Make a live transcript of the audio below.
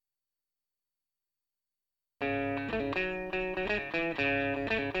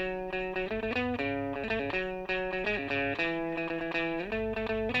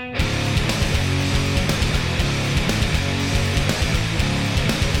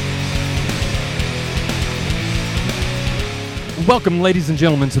Welcome, ladies and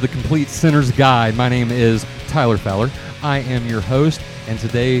gentlemen, to the Complete Sinner's Guide. My name is Tyler Fowler. I am your host, and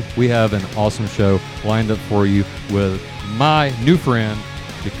today we have an awesome show lined up for you with my new friend,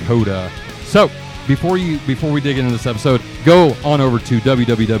 Dakota. So, before we dig into this episode, go on over to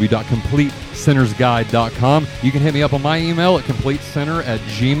www.completesinnersguide.com. You can hit me up on my email at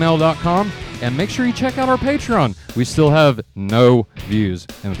completesinner@gmail.com. And make sure you check out our Patreon. We still have no views,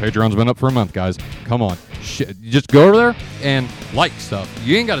 and the Patreon's been up for a month, guys. Come on. Just go over there and like stuff.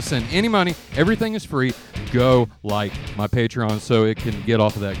 You ain't got to send any money. Everything is free. Go like my Patreon so it can get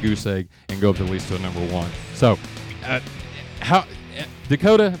off of that goose egg and go up at least to a number one. So,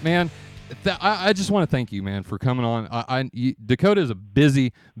 Dakota, man, I just want to thank you, man, for coming on. Dakota is a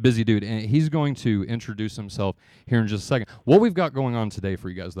busy dude, and he's going to introduce himself here in just a second. What we've got going on today for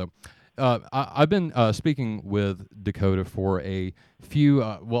you guys, though, I've been speaking with Dakota for a few.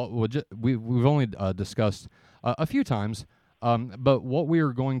 We've only discussed a few times, but what we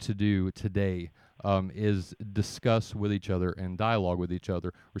are going to do today is discuss with each other and dialogue with each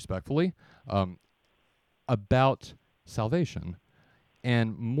other respectfully about salvation,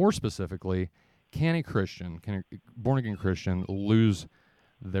 and more specifically, can a born-again Christian lose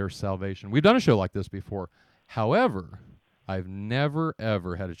their salvation? We've done a show like this before. However, I've never,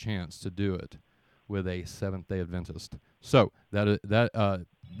 ever had a chance to do it with a Seventh-day Adventist. So,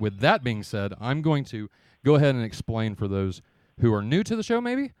 with that being said, I'm going to go ahead and explain for those who are new to the show,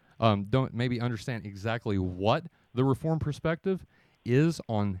 don't maybe understand exactly what the Reformed perspective is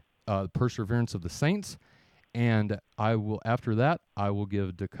on perseverance of the saints. And after that, I will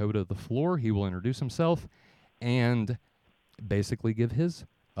give Dakota the floor. He will introduce himself and basically give his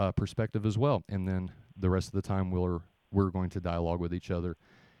perspective as well. And then the rest of the time, we're going to dialogue with each other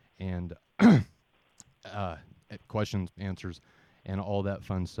and questions, answers, and all that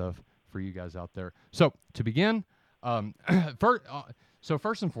fun stuff for you guys out there. So to begin,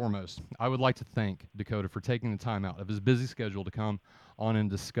 first and foremost, I would like to thank Dakota for taking the time out of his busy schedule to come on and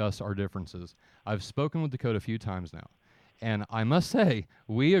discuss our differences. I've spoken with Dakota a few times now, and I must say,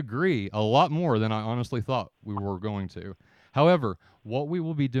 we agree a lot more than I honestly thought we were going to. However, what we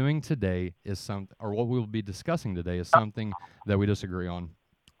will be doing today what we will be discussing today is something that we disagree on.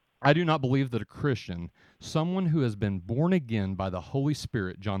 I do not believe that a Christian, someone who has been born again by the Holy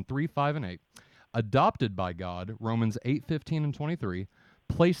Spirit, John 3:5-8, adopted by God, Romans 8:15 and 23,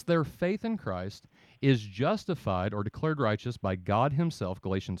 placed their faith in Christ, is justified or declared righteous by God himself,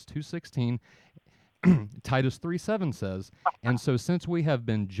 Galatians 2:16, Titus 3:7 says, and so since we have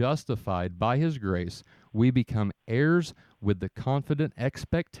been justified by his grace, we become heirs with the confident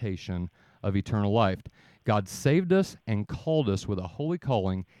expectation of eternal life. God saved us and called us with a holy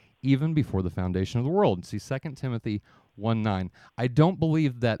calling even before the foundation of the world. See 2 Timothy 1:9. I don't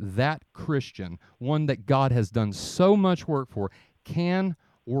believe that Christian, one that God has done so much work for, can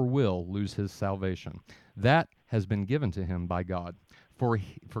or will lose his salvation. That has been given to him by God. For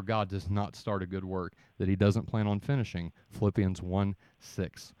God does not start a good work that he doesn't plan on finishing. Philippians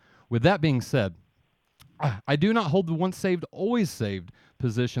 1:6. With that being said, I do not hold the once saved, always saved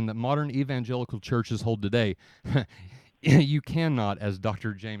position that modern evangelical churches hold today. You cannot, as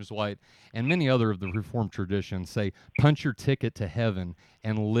Dr. James White and many other of the Reformed traditions say, punch your ticket to heaven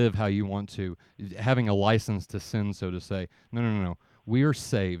and live how you want to, having a license to sin, so to say. No. We are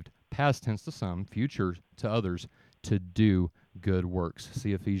saved, past tense to some, future to others, to do good works.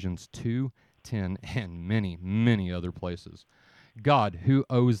 See Ephesians 2:10 and many other places. God, who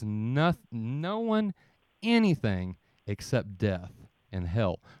owes no one anything except death and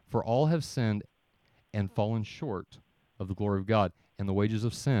hell, for all have sinned and fallen short of the glory of God, and the wages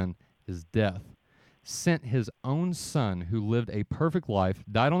of sin is death, sent his own Son, who lived a perfect life,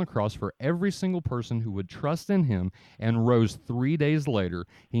 died on the cross for every single person who would trust in him, and rose 3 days later.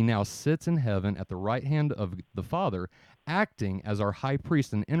 He now sits in heaven at the right hand of the Father, acting as our high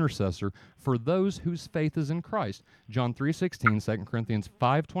priest and intercessor for those whose faith is in Christ. John 3:16, 2 Corinthians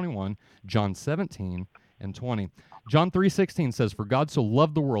 5:21, John 17 and 20. John 3:16 says, for God so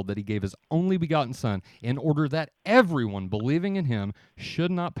loved the world that he gave his only begotten Son, in order that everyone believing in him should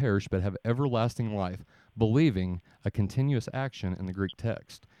not perish but have everlasting life. Believing, a continuous action in the Greek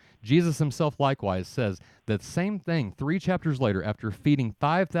text. Jesus himself likewise says that same thing 3 chapters later. After feeding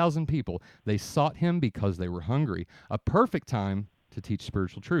 5,000 people, they sought him because they were hungry. A perfect time to teach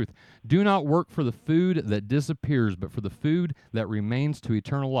spiritual truth. Do not work for the food that disappears, but for the food that remains to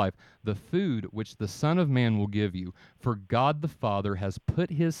eternal life, the food which the Son of Man will give you. For God the Father has put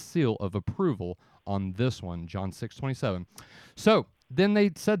his seal of approval on this one. John 6:27. So, Then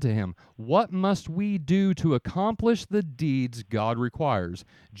they said to him, "What must we do to accomplish the deeds God requires?"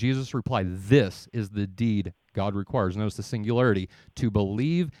 Jesus replied, "This is the deed God requires." Notice the singularity, to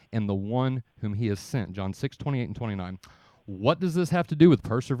believe in the one whom he has sent. John 6:28 and 29. What does this have to do with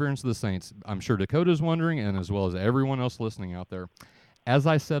perseverance of the saints? I'm sure Dakota's wondering, and as well as everyone else listening out there. As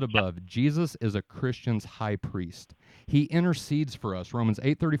I said above, Jesus is a Christian's high priest. He intercedes for us. Romans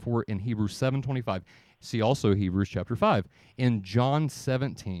 8:34 and Hebrews 7:25. See also Hebrews chapter 5. In John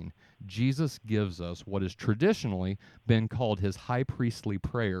 17, Jesus gives us what has traditionally been called his high priestly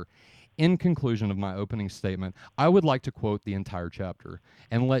prayer. In conclusion of my opening statement, I would like to quote the entire chapter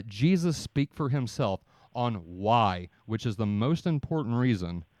and let Jesus speak for himself on why, which is the most important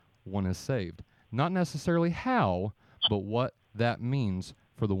reason one is saved. Not necessarily how, but what that means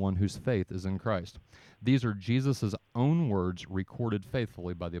for the one whose faith is in Christ. These are Jesus' own words recorded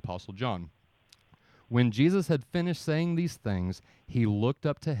faithfully by the Apostle John. When Jesus had finished saying these things, he looked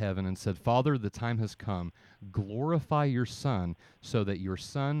up to heaven and said, "Father, the time has come. Glorify your Son, so that your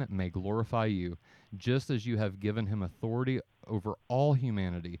Son may glorify you, just as you have given him authority over all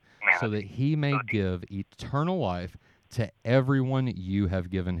humanity, so that he may give eternal life to everyone you have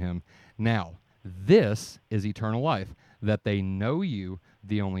given him. Now, this is eternal life, that they know you,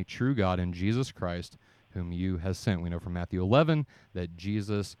 the only true God, and Jesus Christ, whom you have sent." We know from Matthew 11 that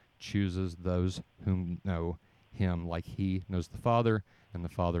Jesus chooses those whom know him, like he knows the Father and the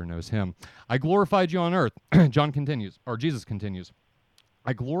Father knows him. "I glorified you on earth." Jesus continues,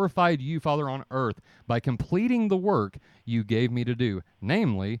 "I glorified you, Father, on earth by completing the work you gave me to do,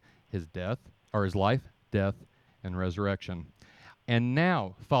 namely his life, death, and resurrection. And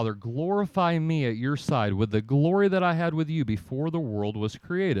now, Father, glorify me at your side with the glory that I had with you before the world was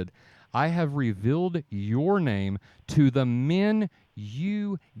created. I have revealed your name to the men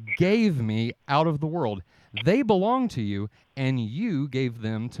you gave me out of the world. They belong to you, and you gave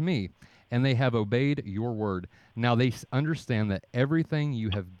them to me, and they have obeyed your word. Now they understand that everything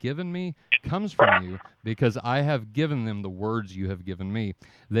you have given me comes from you, because I have given them the words you have given me.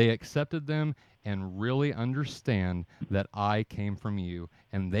 They accepted them and really understand that I came from you,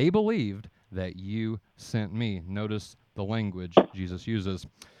 and they believed that you sent me." Notice the language Jesus uses.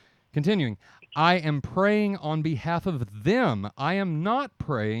 Continuing, "I am praying on behalf of them. I am not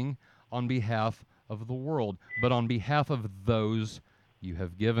praying on behalf of the world, but on behalf of those you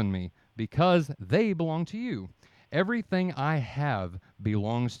have given me, because they belong to you. Everything I have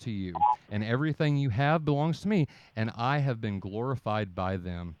belongs to you, and everything you have belongs to me, and I have been glorified by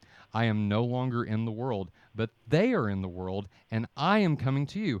them. I am no longer in the world, but they are in the world, and I am coming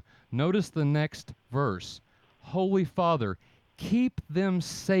to you." Notice the next verse. "Holy Father, keep them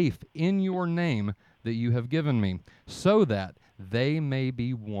safe in your name that you have given me, so that they may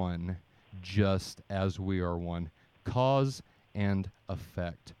be one, just as we are one." Cause and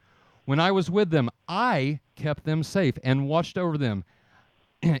effect. "When I was with them, I kept them safe and watched over them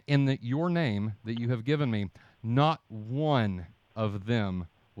in your name that you have given me. Not one of them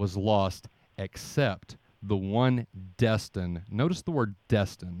was lost, except the one destined." Notice the word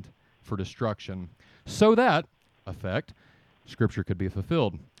destined, for destruction, "so that," effect, Scripture could be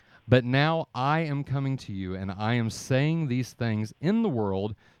fulfilled. "But now I am coming to you, and I am saying these things in the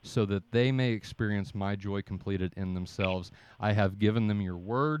world so that they may experience my joy completed in themselves. I have given them your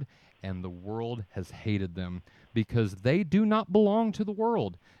word, and the world has hated them, because they do not belong to the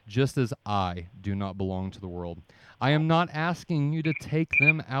world, just as I do not belong to the world. I am not asking you to take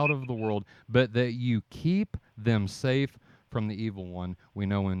them out of the world, but that you keep them safe from the evil one." We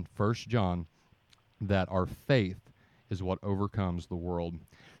know in 1 John that our faith is what overcomes the world.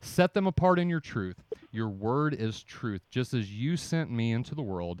 "Set them apart in your truth. Your word is truth. Just as you sent me into the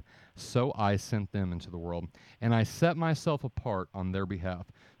world, so I sent them into the world. And I set myself apart on their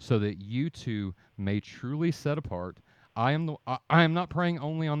behalf, so that you too may truly set apart. I am not praying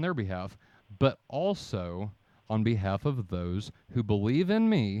only on their behalf, but also on behalf of those who believe in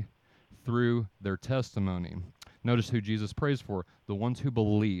me through their testimony." Notice who Jesus prays for: the ones who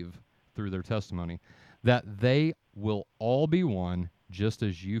believe through their testimony. "That they will all be one, just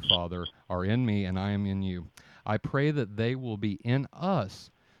as you, Father, are in me and I am in you. I pray that they will be in us,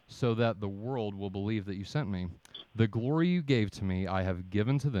 so that the world will believe that you sent me. The glory you gave to me I have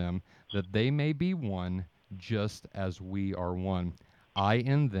given to them, that they may be one, just as we are one. I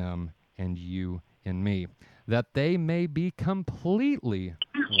in them and you in me. That they may be completely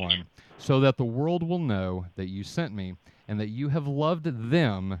one, so that the world will know that you sent me, and that you have loved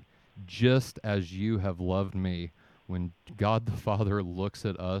them just as you have loved me." When God the Father looks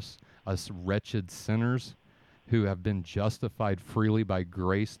at us wretched sinners who have been justified freely by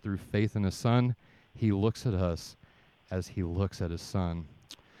grace through faith in His Son, He looks at us as he looks at his son.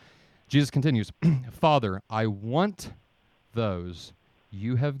 Jesus continues, Father, I want those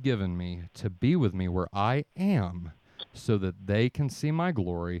you have given me to be with me where I am, so that they can see my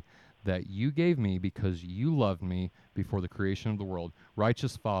glory that you gave me because you loved me before the creation of the world.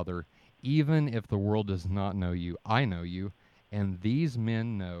 Righteous Father, even if the world does not know you, I know you, and these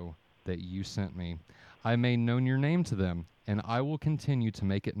men know that you sent me. I made known your name to them, and I will continue to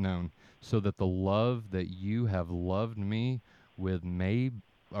make it known, so that the love that you have loved me with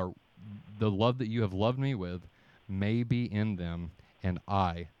the love that you have loved me with may be in them, and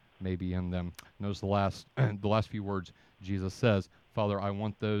I may be in them. Notice the last the last few words Jesus says, Father, I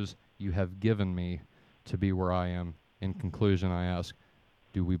want those you have given me to be where I am. In conclusion, I ask,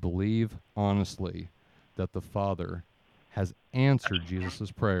 do we believe honestly that the Father has answered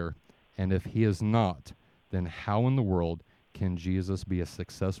Jesus' prayer? And if he has not, then how in the world can Jesus be a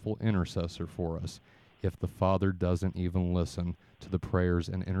successful intercessor for us if the Father doesn't even listen to the prayers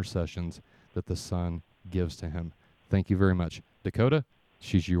and intercessions that the Son gives to him? Thank you very much. Dakota,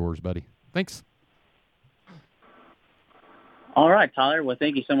 she's yours, buddy. Thanks. All right, Tyler. Well,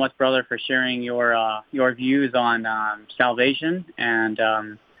 thank you so much, brother, for sharing your views on salvation and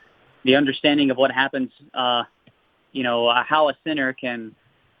the understanding of what happens, how a sinner can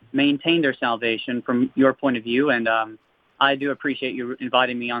maintain their salvation from your point of view. And I do appreciate you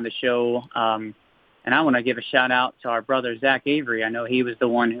inviting me on the show. And I want to give a shout out to our brother, Zach Avery. I know he was the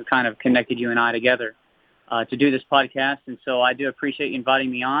one who kind of connected you and I together to do this podcast. And so I do appreciate you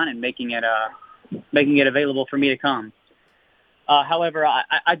inviting me on and making it available for me to come. However,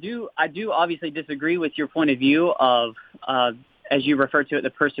 I do obviously disagree with your point of view of, as you refer to it, the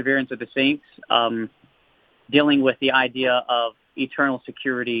perseverance of the saints, dealing with the idea of eternal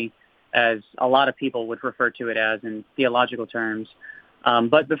security, as a lot of people would refer to it as in theological terms.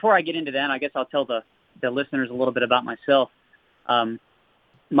 But before I get into that, I guess I'll tell the listeners a little bit about myself.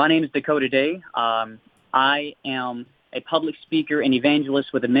 My name is Dakota Day. I am a public speaker and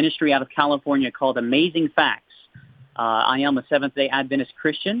evangelist with a ministry out of California called Amazing Facts. I am a Seventh-day Adventist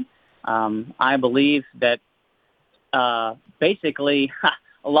Christian. I believe that basically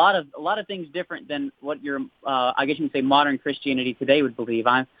a lot of things different than what your I guess you can say modern Christianity today would believe.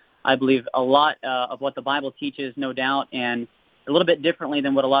 I believe a lot of what the Bible teaches, no doubt, and a little bit differently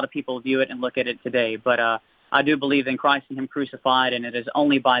than what a lot of people view it and look at it today. But I do believe in Christ and Him crucified, and it is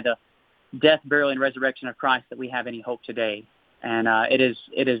only by the death, burial, and resurrection of Christ that we have any hope today. And it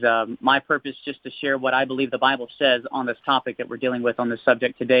is my purpose just to share what I believe the Bible says on this topic that we're dealing with on this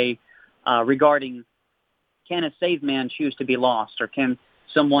subject today, regarding, can a saved man choose to be lost, or can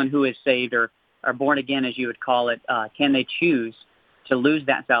someone who is saved or born again, as you would call it, can they choose to lose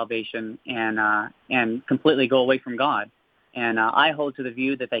that salvation and completely go away from God? And I hold to the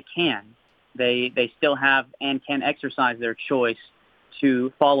view that they can. They still have and can exercise their choice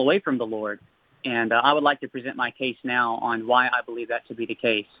to fall away from the Lord. And I would like to present my case now on why I believe that to be the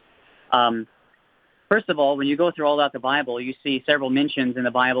case. First of all, when you go through all out the Bible, you see several mentions in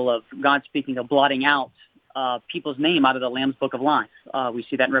the Bible of God speaking of blotting out people's name out of the Lamb's Book of Life. We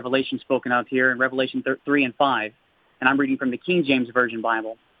see that in Revelation spoken of here in Revelation 3 and 5. And I'm reading from the King James Version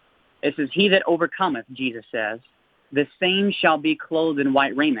Bible. It says, "He that overcometh," Jesus says, "the same shall be clothed in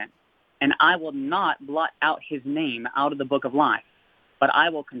white raiment, and I will not blot out his name out of the book of life, but I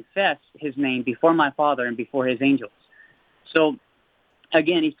will confess his name before my Father and before his angels." So,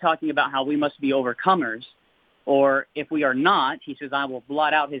 again, he's talking about how we must be overcomers, or if we are not, he says, I will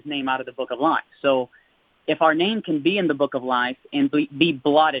blot out his name out of the book of life. So if our name can be in the book of life and be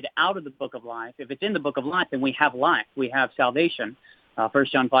blotted out of the book of life, if it's in the book of life, then we have life, we have salvation. 1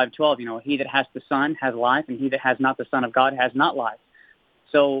 John 5:12, he that has the Son has life, and he that has not the Son of God has not life.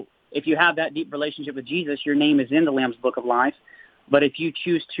 So if you have that deep relationship with Jesus, your name is in the Lamb's Book of Life. But if you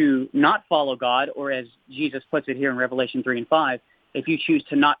choose to not follow God, or as Jesus puts it here in Revelation 3 and 5, if you choose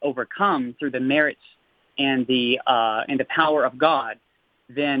to not overcome through the merits and the power of God,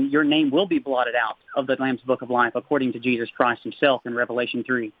 then your name will be blotted out of the Lamb's Book of Life, according to Jesus Christ himself in Revelation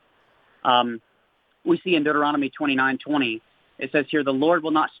 3. We see in Deuteronomy 29:20, it says here, "The Lord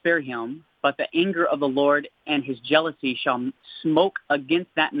will not spare him, but the anger of the Lord and his jealousy shall smoke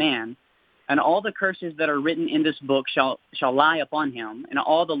against that man, and all the curses that are written in this book shall lie upon him, and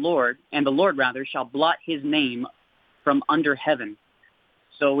the Lord shall blot his name from under heaven."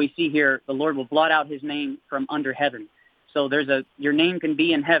 So we see here, the Lord will blot out his name from under heaven. So your name can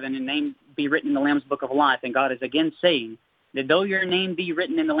be in heaven and name be written in the Lamb's Book of Life. And God is again saying that though your name be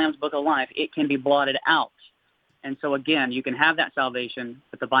written in the Lamb's Book of Life, it can be blotted out. And so again, you can have that salvation,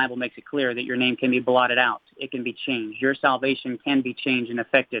 but the Bible makes it clear that your name can be blotted out. It can be changed. Your salvation can be changed and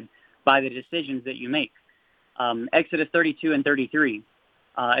affected by the decisions that you make. Exodus 32 and 33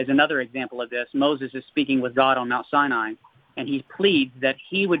 is another example of this. Moses is speaking with God on Mount Sinai, and he pleads that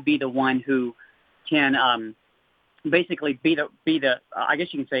he would be the one who can basically be the I guess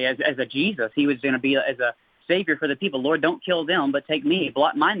you can say as a Jesus. He was going to be as a Savior for the people. Lord, don't kill them, but take me,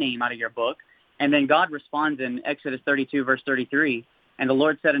 blot my name out of your book. And then God responds in Exodus 32, verse 33, and the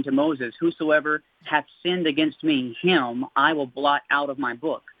Lord said unto Moses, whosoever hath sinned against me, him I will blot out of my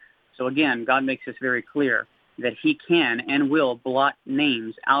book. So again, God makes this very clear that he can and will blot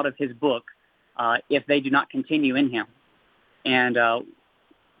names out of his book if they do not continue in him. And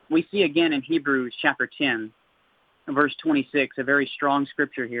we see again in Hebrews chapter 10, verse 26, a very strong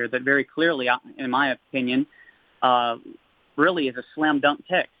scripture here that very clearly, in my opinion, really is a slam dunk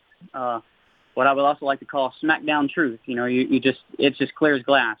text. What I would also like to call smackdown truth. You know, it's just clear as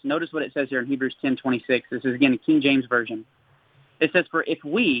glass. Notice what it says here in Hebrews 10:26. This is again the King James Version. It says, for if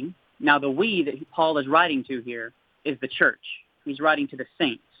we, now the we that Paul is writing to here is the church. He's writing to the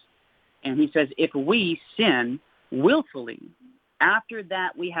saints. And he says, if we sin willfully, after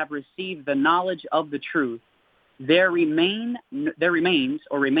that we have received the knowledge of the truth, there remains,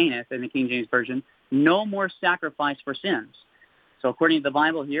 or remaineth in the King James Version, no more sacrifice for sins. So according to the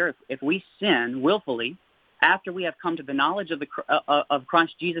Bible here, if we sin willfully, after we have come to the knowledge of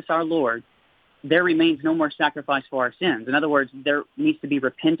Christ Jesus our Lord, there remains no more sacrifice for our sins. In other words, there needs to be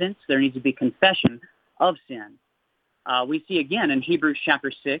repentance. There needs to be confession of sin. We see again in Hebrews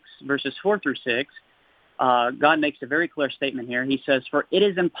chapter 6, verses 4 through 6, God makes a very clear statement here. He says, for it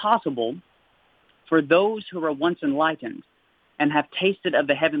is impossible for those who were once enlightened and have tasted of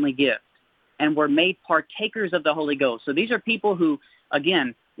the heavenly gift and were made partakers of the Holy Ghost. So these are people who,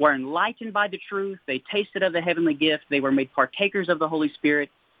 again, were enlightened by the truth. They tasted of the heavenly gift. They were made partakers of the Holy Spirit.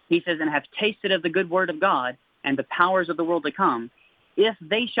 He says, and have tasted of the good word of God and the powers of the world to come, if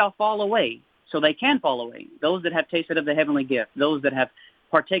they shall fall away. So they can fall away. Those that have tasted of the heavenly gift, those that have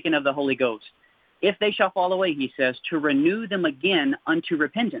partaken of the Holy Ghost. If they shall fall away, he says, to renew them again unto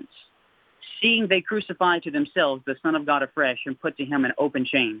repentance, seeing they crucify to themselves the Son of God afresh and put to him an open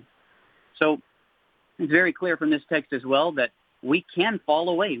shame. So it's very clear from this text as well that we can fall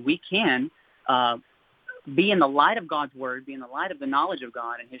away. We can be in the light of God's word, be in the light of the knowledge of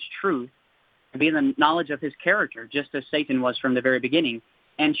God and his truth, and be in the knowledge of his character, just as Satan was from the very beginning,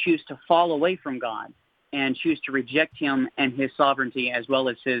 and choose to fall away from God and choose to reject him and his sovereignty as well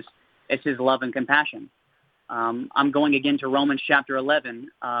as his love and compassion. I'm going again to Romans chapter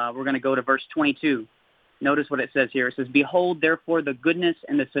 11. We're going to go to verse 22. Notice what it says here. It says, behold, therefore, the goodness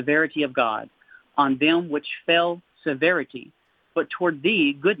and the severity of God on them which fell severity, but toward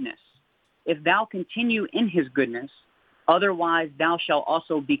thee goodness. If thou continue in his goodness, otherwise thou shalt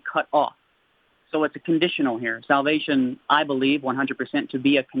also be cut off. So it's a conditional here. Salvation, I believe, 100% to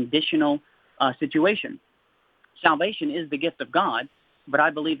be a conditional situation. Salvation is the gift of God, but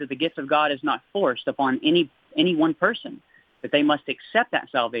I believe that the gift of God is not forced upon any one person, that they must accept that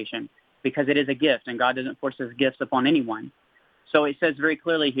salvation because it is a gift, and God doesn't force his gifts upon anyone. So it says very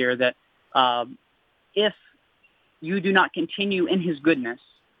clearly here that if you do not continue in his goodness,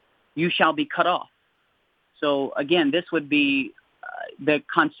 you shall be cut off. So again, this would be the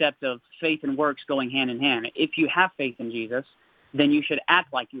concept of faith and works going hand in hand. If you have faith in Jesus, then you should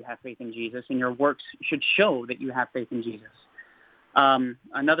act like you have faith in Jesus, and your works should show that you have faith in Jesus.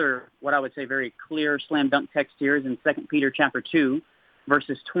 Another, what I would say, very clear slam dunk text here is in 2 Peter chapter 2,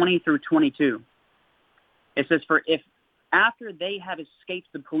 verses 20 through 22. It says, for if after they have escaped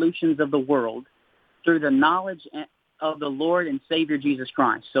the pollutions of the world through the knowledge of the Lord and Savior Jesus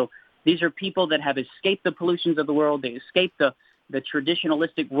Christ. So these are people that have escaped the pollutions of the world. They escaped the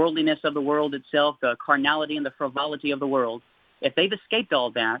traditionalistic worldliness of the world itself, the carnality and the frivolity of the world. If they've escaped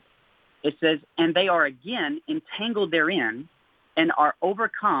all that, it says, and they are again entangled therein and are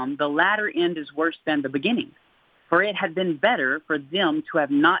overcome, the latter end is worse than the beginning. For it had been better for them to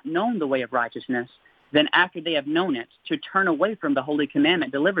have not known the way of righteousness than after they have known it, to turn away from the holy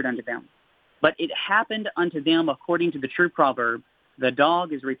commandment delivered unto them. But it happened unto them according to the true proverb, the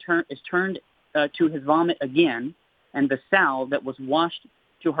dog is turned to his vomit again, and the sow that was washed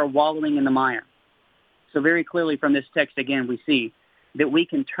to her wallowing in the mire. So very clearly from this text, again, we see that we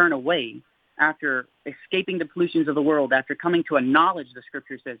can turn away after escaping the pollutions of the world, after coming to a knowledge, the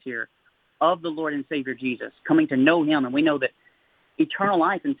scripture says here, of the Lord and Savior Jesus, coming to know him. And we know that eternal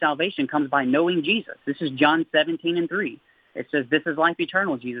life and salvation comes by knowing Jesus. This is John 17:3. It says, this is life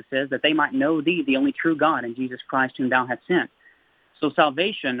eternal, Jesus says, that they might know thee, the only true God, and Jesus Christ whom thou hast sent. So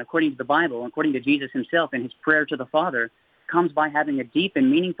salvation, according to the Bible, according to Jesus himself in his prayer to the Father, comes by having a deep and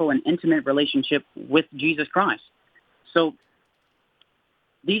meaningful and intimate relationship with Jesus Christ. So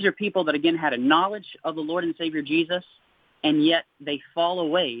These are people that, again, had a knowledge of the Lord and Savior Jesus, and yet they fall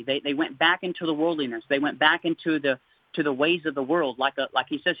away. They went back into the worldliness. They went back into the ways of the world, like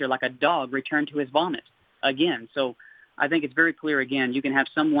he says here, like a dog returned to his vomit again. So I think it's very clear, again, you can have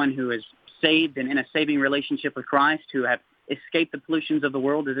someone who is saved and in a saving relationship with Christ, who have escaped the pollutions of the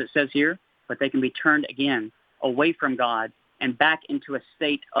world, as it says here, but they can be turned again away from God and back into a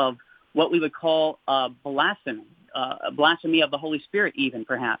state of what we would call blasphemy, a blasphemy of the Holy Spirit even,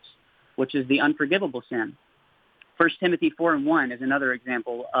 perhaps, which is the unforgivable sin. 1 Timothy 4:1 is another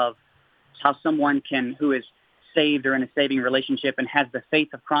example of how someone who is saved or in a saving relationship and has the faith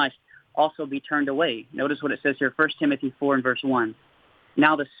of Christ, also be turned away. Notice what it says here, 1 Timothy 4 and verse 1.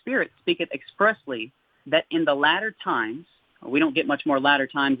 Now the Spirit speaketh expressly that in the latter times, we don't get much more latter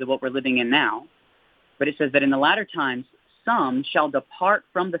times than what we're living in now, but it says that in the latter times, some shall depart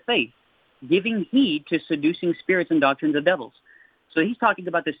from the faith, giving heed to seducing spirits and doctrines of devils. So he's talking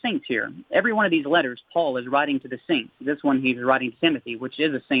about the saints here. Every one of these letters, Paul is writing to the saints. This one he's writing to Timothy, which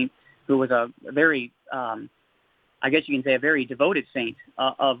is a saint who was a very, I guess you can say, a very devoted saint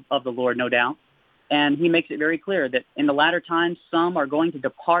of the Lord, no doubt. And he makes it very clear that in the latter times, some are going to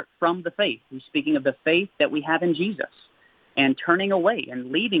depart from the faith. He's speaking of the faith that we have in Jesus and turning away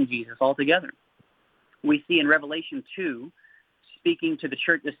and leaving Jesus altogether. We see in Revelation 2, speaking to the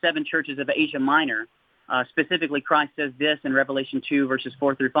 7 churches of Asia Minor, specifically Christ says this in Revelation 2, verses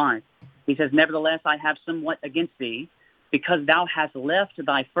 4 through 5. He says, nevertheless, I have somewhat against thee, because thou hast left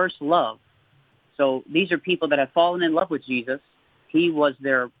thy first love. So these are people that have fallen in love with Jesus. He was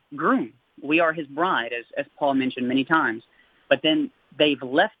their groom. We are his bride, as Paul mentioned many times. But then they've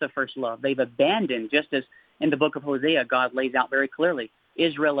left the first love. They've abandoned, just as in the book of Hosea, God lays out very clearly.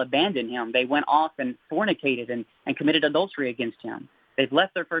 Israel abandoned him. They went off and fornicated and committed adultery against him. They've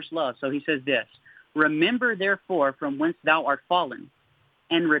left their first love. So he says this, remember therefore from whence thou art fallen,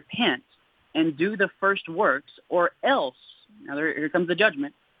 and repent, and do the first works, or else, now here comes the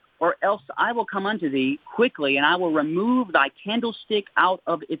judgment, or else I will come unto thee quickly, and I will remove thy candlestick out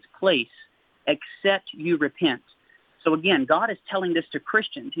of its place, except you repent. So again, God is telling this to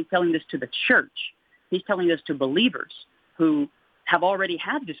Christians. He's telling this to the church. He's telling this to believers who have already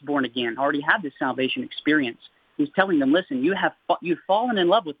had this born again, already had this salvation experience. He's telling them, listen, you've fallen in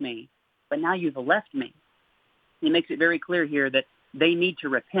love with me, but now you've left me. He makes it very clear here that they need to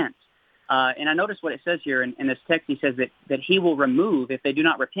repent. And I notice what it says here in this text. He says that he will remove, if they do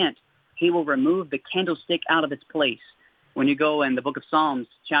not repent, he will remove the candlestick out of its place. When you go in the book of Psalms,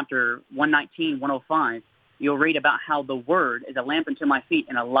 chapter 119, 105, you'll read about how the word is a lamp unto my feet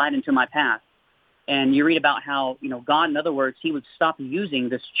and a light unto my path. And you read about how, God, in other words, he would stop using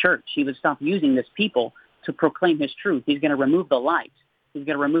this church. He would stop using this people to proclaim his truth. He's going to remove the light. He's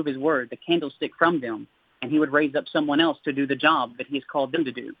going to remove his word, the candlestick from them, and he would raise up someone else to do the job that he's called them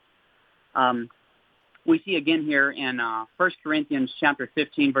to do. We see again here in 1 Corinthians chapter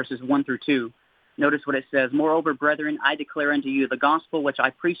 15, verses 1 through 2. Notice what it says. Moreover, brethren, I declare unto you the gospel which I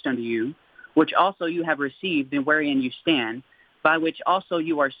preached unto you, which also you have received and wherein you stand, by which also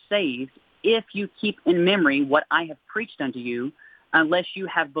you are saved, if you keep in memory what I have preached unto you, unless you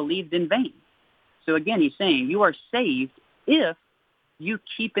have believed in vain. So again, he's saying you are saved if you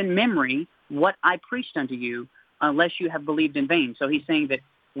keep in memory what I preached unto you, unless you have believed in vain. So he's saying that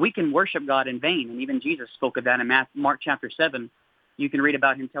we can worship God in vain, and even Jesus spoke of that in Mark chapter 7. You can read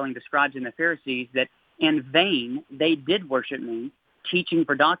about him telling the scribes and the Pharisees that in vain they did worship me, teaching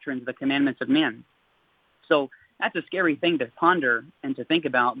for doctrines the commandments of men. So that's a scary thing to ponder and to think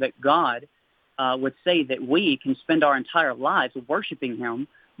about, that God would say that we can spend our entire lives worshiping him,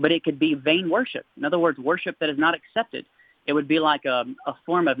 but it could be vain worship. In other words, worship that is not accepted. It would be like a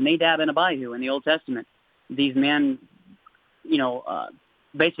form of Nadab and Abihu in the Old Testament. These men,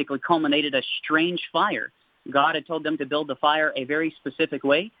 basically culminated a strange fire. God had told them to build the fire a very specific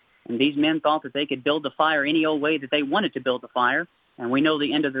way, and these men thought that they could build the fire any old way that they wanted to build the fire, and we know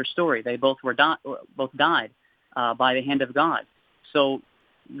the end of their story. They both died by the hand of God. So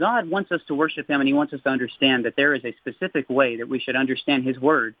God wants us to worship him, and he wants us to understand that there is a specific way that we should understand his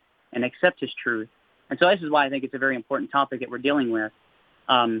word and accept his truth. And so this is why I think it's a very important topic that we're dealing with.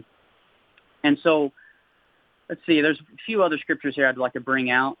 And so let's see, there's a few other scriptures here I'd like to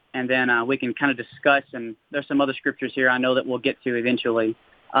bring out, and then we can kind of discuss, and there's some other scriptures here I know that we'll get to eventually.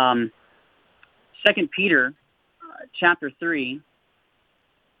 2 Peter chapter 3.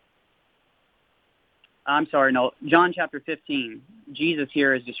 John chapter 15. Jesus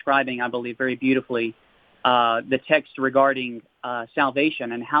here is describing, I believe, very beautifully the text regarding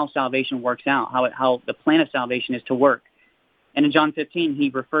salvation and how salvation works out, how the plan of salvation is to work. And in John 15, he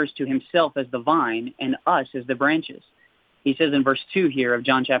refers to himself as the vine and us as the branches. He says in verse 2 here of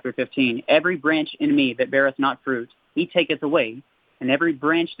John chapter 15, every branch in me that beareth not fruit, he taketh away, and every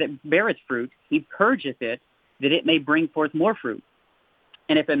branch that beareth fruit, he purgeth it, that it may bring forth more fruit.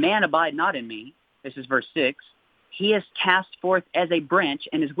 And if a man abide not in me, this is verse 6, he is cast forth as a branch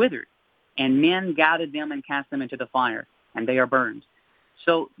and is withered, and men gather them and cast them into the fire, and they are burned.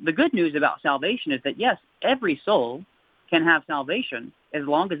 So the good news about salvation is that, yes, every soul can have salvation as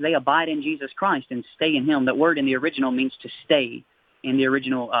long as they abide in Jesus Christ and stay in him. That word in the original means to stay in the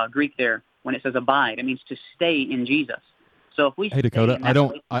original Greek there. When it says abide, it means to stay in Jesus. So if we Hey, Dakota, stay in that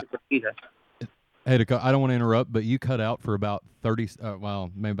relationship with Jesus. Hey, Dakota, I don't want to interrupt, but you cut out for about 30,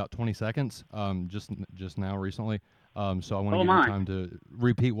 maybe about 20 seconds, just now recently. So I want to give you time to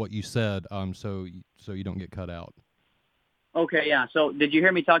repeat what you said, so you don't get cut out. Okay, yeah. So did you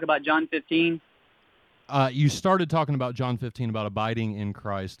hear me talk about John 15? You started talking about John 15 about abiding in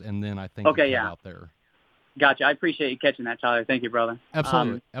Christ, and then I think you cut out there. Gotcha. I appreciate you catching that, Tyler. Thank you, brother.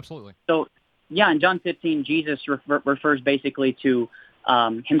 Absolutely. So, yeah, in John 15, Jesus refers basically to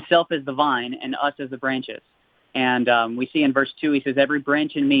himself as the vine and us as the branches. And we see in verse 2, he says, every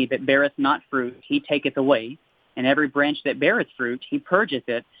branch in me that beareth not fruit, he taketh away. And every branch that beareth fruit, he purgeth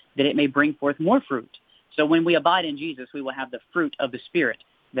it, that it may bring forth more fruit. So when we abide in Jesus, we will have the fruit of the Spirit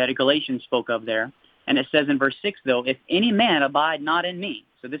that Galatians spoke of there. And it says in verse 6, though, if any man abide not in me,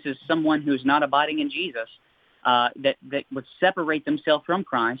 so this is someone who's not abiding in Jesus, that would separate themselves from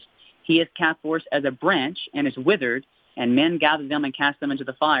Christ, he is cast forth as a branch and is withered, and men gather them and cast them into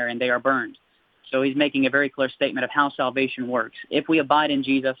the fire, and they are burned. So he's making a very clear statement of how salvation works. If we abide in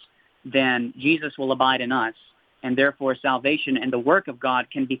Jesus, then Jesus will abide in us, and therefore salvation and the work of God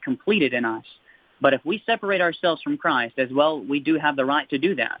can be completed in us. But if we separate ourselves from Christ, as well, we do have the right to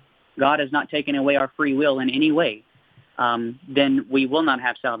do that. God has not taken away our free will in any way. Then we will not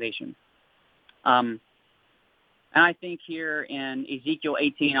have salvation. And I think here in Ezekiel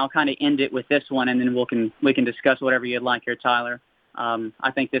 18, I'll kind of end it with this one, and then we can discuss whatever you'd like here, Tyler.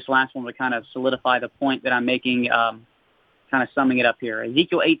 I think this last one would kind of solidify the point that I'm making, kind of summing it up here.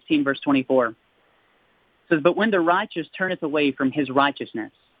 Ezekiel 18, verse 24 says, but when the righteous turneth away from his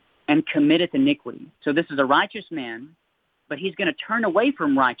righteousness and committeth iniquity. So this is a righteous man, but he's going to turn away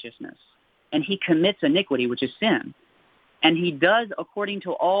from righteousness, and he commits iniquity, which is sin. And he does according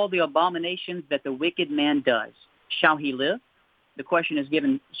to all the abominations that the wicked man does. Shall he live? The question is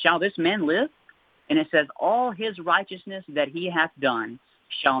given, shall this man live? And it says, all his righteousness that he hath done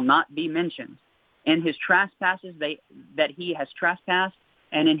shall not be mentioned. In his trespasses that he has trespassed,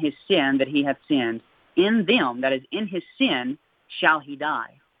 and in his sin that he hath sinned, in them, that is in his sin, shall he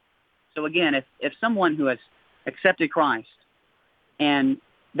die. So again, if someone who has accepted Christ, and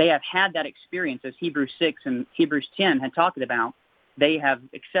they have had that experience, as Hebrews 6 and Hebrews 10 had talked about, they have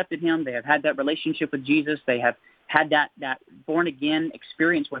accepted him, they have had that relationship with Jesus, they have had that born-again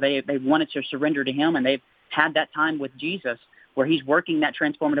experience where they wanted to surrender to him, and they've had that time with Jesus where he's working that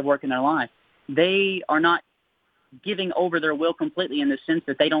transformative work in their life. They are not giving over their will completely in the sense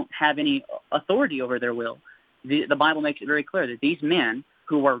that they don't have any authority over their will. The Bible makes it very clear that these men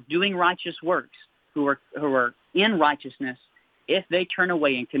who are doing righteous works, who are in righteousness, if they turn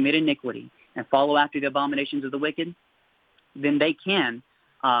away and commit iniquity and follow after the abominations of the wicked, then they can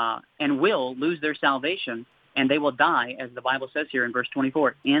and will lose their salvation, and they will die, as the Bible says here in verse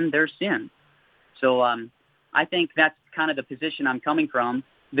 24, in their sin. So I think that's kind of the position I'm coming from.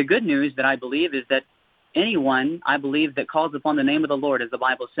 The good news that I believe is that anyone, I believe, that calls upon the name of the Lord, as the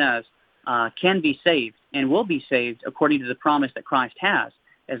Bible says, can be saved and will be saved according to the promise that Christ has,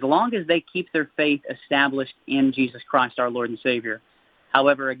 as long as they keep their faith established in Jesus Christ, our Lord and Savior.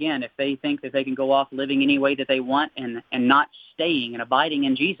 However, again, if they think that they can go off living any way that they want and not staying and abiding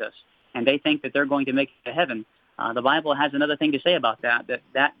in Jesus, and they think that they're going to make it to heaven, the Bible has another thing to say about that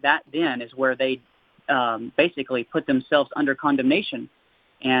then is where they basically put themselves under condemnation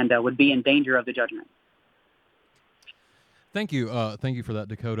and would be in danger of the judgment. Thank you for that,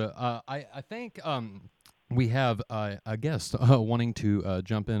 Dakota. I think we have a guest wanting to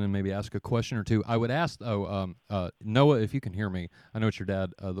jump in and maybe ask a question or two. I would ask, though, Noah, if you can hear me. I know it's your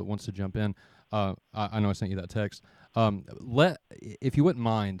dad that wants to jump in. I know I sent you that text. If you wouldn't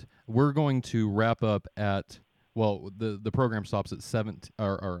mind, we're going to wrap up at, well, the program stops at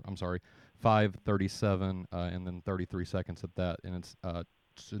 5:37, and then 33 seconds at that, and it's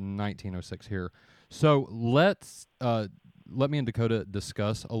 19:06 here. So let me and Dakota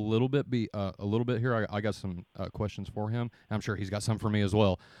discuss a little bit here. I got some questions for him. I'm sure he's got some for me as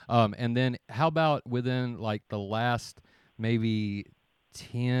well. And then how about within like the last maybe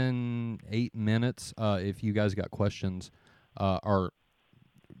 8 minutes, if you guys got questions,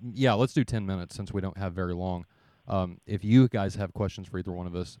 let's do 10 minutes since we don't have very long. if you guys have questions for either one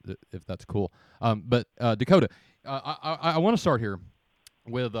of us, if that's cool. But Dakota, I want to start here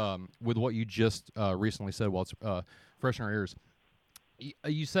with what you just recently said while it's fresh in our ears.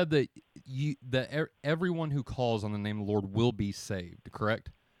 You said that everyone who calls on the name of the Lord will be saved, correct?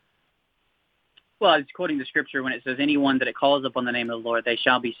 Well, it's quoting the scripture when it says, anyone that it calls upon the name of the Lord, they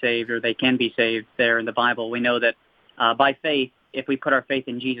shall be saved, or they can be saved there in the Bible. We know that by faith, if we put our faith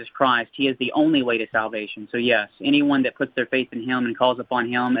in Jesus Christ, he is the only way to salvation. So yes, anyone that puts their faith in him and calls upon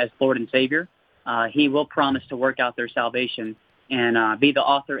him as Lord and Savior, he will promise to work out their salvation and be the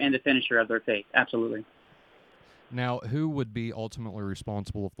author and the finisher of their faith. Absolutely. Now, who would be ultimately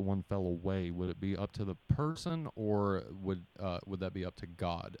responsible if the one fell away? Would it be up to the person, or would that be up to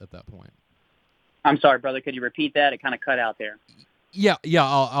God at that point? I'm sorry, brother. Could you repeat that? It kind of cut out there. Yeah.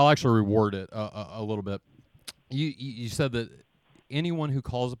 I'll actually reword it a little bit. You said that anyone who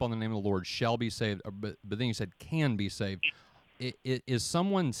calls upon the name of the Lord shall be saved, but then you said can be saved. Is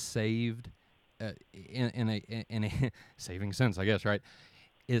someone saved in a saving sense, I guess, right?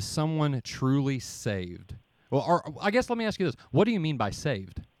 Is someone truly saved? Well, or I guess let me ask you this. What do you mean by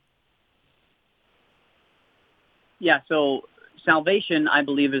saved? Yeah, so salvation, I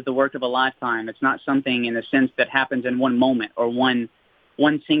believe, is the work of a lifetime. It's not something in the sense that happens in one moment or one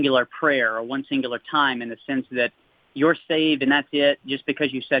singular prayer or one singular time, in the sense that you're saved and that's it just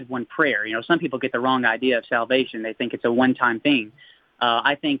because you said one prayer. You know, some people get the wrong idea of salvation. They think it's a one-time thing.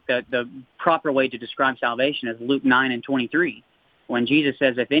 I think that the proper way to describe salvation is Luke 9:23. When Jesus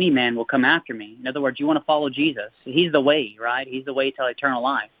says, if any man will come after me, in other words, you want to follow Jesus. He's the way, right? He's the way to eternal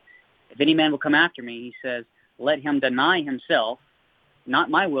life. If any man will come after me, he says, let him deny himself, not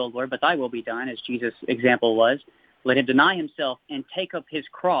my will, Lord, but thy will be done, as Jesus' example was. Let him deny himself and take up his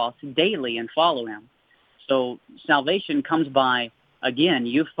cross daily and follow him. So salvation comes by, again,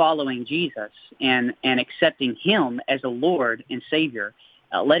 you following Jesus and accepting him as a Lord and Savior,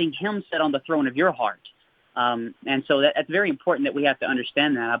 letting him sit on the throne of your heart. And so that's very important that we have to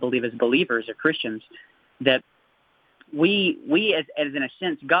understand that, I believe, as believers or Christians, that we as in a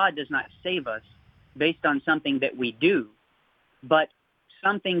sense, God does not save us based on something that we do, but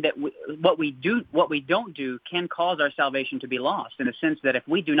something that what we don't do can cause our salvation to be lost, in a sense that if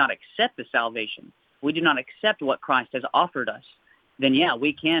we do not accept the salvation, we do not accept what Christ has offered us, then yeah,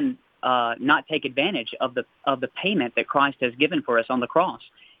 we can not take advantage of the payment that Christ has given for us on the cross.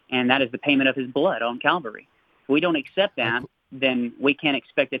 And that is the payment of his blood on Calvary. If we don't accept that, then we can't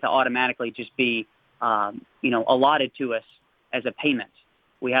expect it to automatically just be, allotted to us as a payment.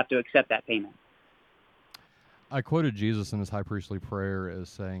 We have to accept that payment. I quoted Jesus in his high priestly prayer as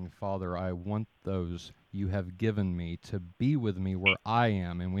saying, Father, I want those you have given me to be with me where I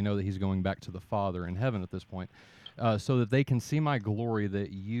am. And we know that he's going back to the Father in heaven at this point, so that they can see my glory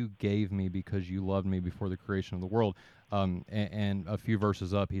that you gave me because you loved me before the creation of the world. And a few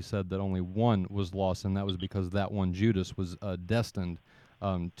verses up, he said that only one was lost, and that was because that one, Judas, was destined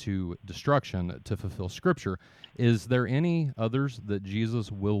to destruction to fulfill Scripture. Is there any others that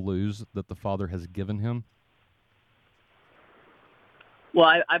Jesus will lose that the Father has given him?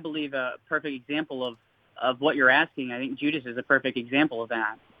 Well, I believe a perfect example of what you're asking, I think Judas is a perfect example of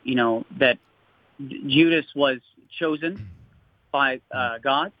that. You know, that Judas was chosen by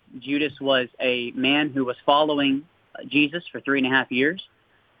God. Judas was a man who was following Jesus for 3.5 years.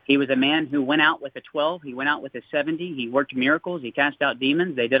 He was a man who went out with the 12. He went out with the 70. He worked miracles. He cast out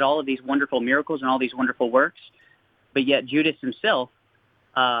demons. They did all of these wonderful miracles and all these wonderful works. But yet Judas himself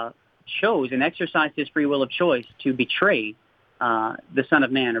chose and exercised his free will of choice to betray the Son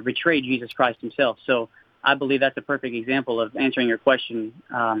of Man, or betray Jesus Christ himself. So I believe that's a perfect example of answering your question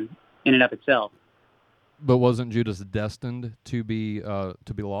in and of itself. But wasn't Judas destined to be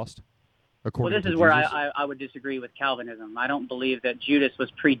lost? Well, this is where I would disagree with Calvinism. I don't believe that Judas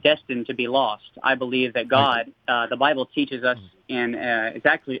was predestined to be lost. I believe that God, the Bible teaches us, and it's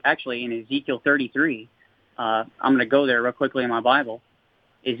actually in Ezekiel 33. I'm going to go there real quickly in my Bible.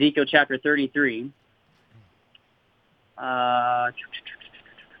 Ezekiel chapter 33.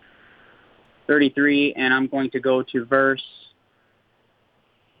 33, and I'm going to go to verse,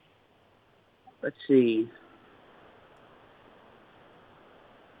 let's see.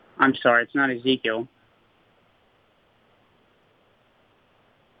 I'm sorry, it's not Ezekiel.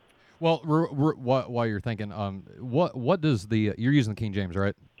 Well, while you're thinking, what does you're using the King James,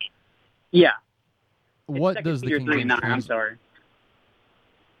 right? Yeah. What does the King James? I'm sorry.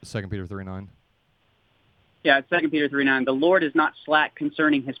 2 Peter 3:9. Yeah, it's 2 Peter 3:9. The Lord is not slack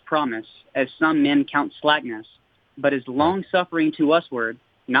concerning his promise, as some men count slackness, but is long-suffering to usward,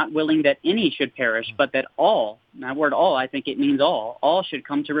 not willing that any should perish, but that all, that word all, I think it means all should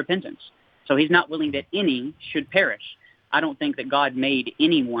come to repentance. So he's not willing that any should perish. I don't think that God made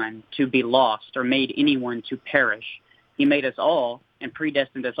anyone to be lost or made anyone to perish. He made us all and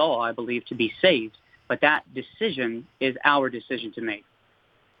predestined us all, I believe, to be saved. But that decision is our decision to make.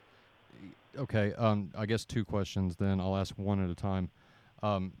 Okay, I guess two questions then. I'll ask one at a time.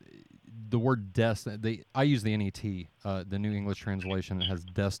 The word destined, I use the NET, the New English Translation. It has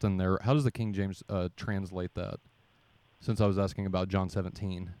destined there. How does the King James translate that? Since I was asking about John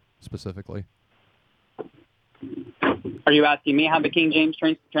 17 specifically. Are you asking me how the King James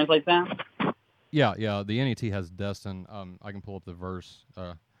translates that? Yeah. The NET has destined. I can pull up the verse.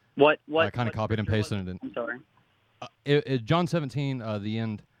 What? I kind of copied and pasted it in. I'm sorry. John 17, the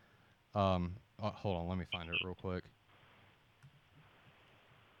end. Hold on, let me find it real quick.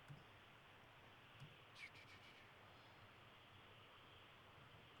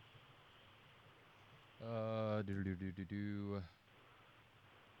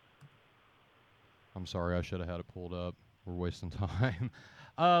 I'm sorry, I should have had it pulled up. We're wasting time.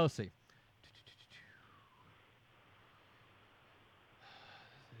 Let's see.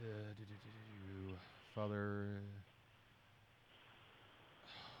 Father,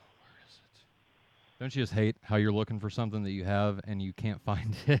 where is it? Don't you just hate how you're looking for something that you have and you can't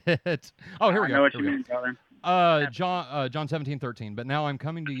find it? Oh, here we go. I know what you mean, brother. John 17:13. But now I'm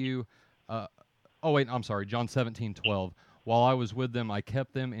coming to you. I'm sorry. John 17:12. While I was with them, I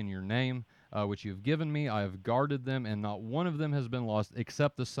kept them in your name, which you have given me. I have guarded them, and not one of them has been lost,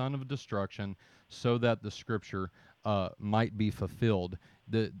 except the son of destruction, so that the scripture might be fulfilled.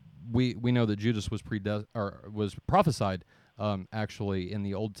 We know that Judas was prophesied actually in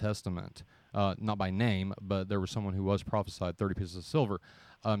the Old Testament, not by name, but there was someone who was prophesied 30 pieces of silver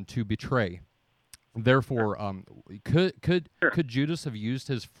to betray. Therefore, could Judas have used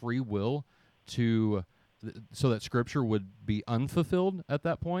his free will so that Scripture would be unfulfilled at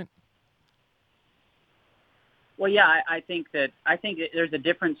that point? Well, yeah, I think there's a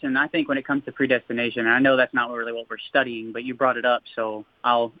difference, and I think when it comes to predestination, and I know that's not really what we're studying, but you brought it up, so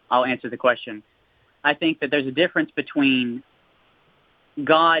I'll answer the question. I think that there's a difference between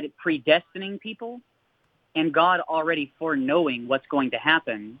God predestining people and God already foreknowing what's going to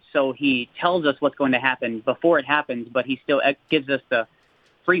happen. So he tells us what's going to happen before it happens, but he still gives us the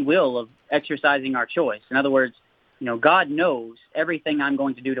free will of exercising our choice. In other words, God knows everything I'm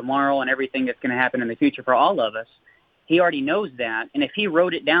going to do tomorrow and everything that's going to happen in the future for all of us. He already knows that. And if he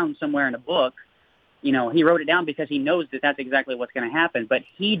wrote it down somewhere in a book, he wrote it down because he knows that that's exactly what's going to happen. But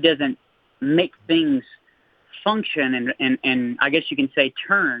he doesn't make things function and I guess you can say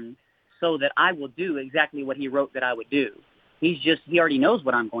turn so that I will do exactly what he wrote that I would do. He already knows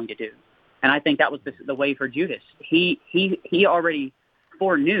what I'm going to do. And I think that was the way for Judas. He already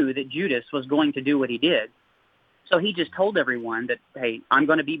foreknew that Judas was going to do what he did. So he just told everyone that, hey, I'm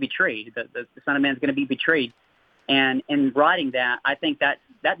going to be betrayed. The Son of Man is going to be betrayed. And in writing that, I think that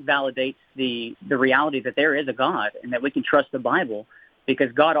validates the reality that there is a God and that we can trust the Bible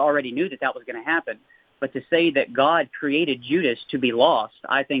because God already knew that was going to happen. But to say that God created Judas to be lost,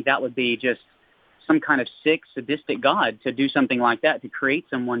 I think that would be just some kind of sick, sadistic God to do something like that, to create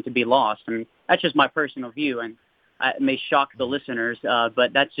someone to be lost. I mean, that's just my personal view, and it may shock the listeners,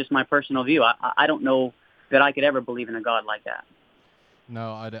 but that's just my personal view. I don't know that I could ever believe in a God like that.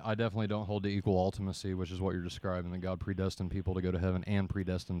 No, I definitely don't hold to equal ultimacy, which is what you're describing, that God predestined people to go to heaven and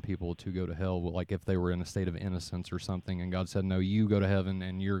predestined people to go to hell, like if they were in a state of innocence or something, and God said, no, you go to heaven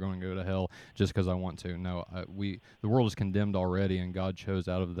and you're going to go to hell just because I want to. No, the world is condemned already, and God chose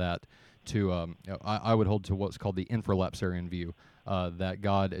out of that to, I would hold to what's called the infralapsarian view, that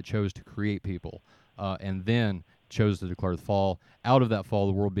God chose to create people and then chose to declare the fall. Out of that fall,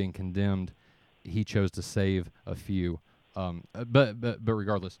 the world being condemned, he chose to save a few. But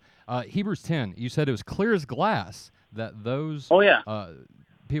regardless, Hebrews 10, you said it was clear as glass that those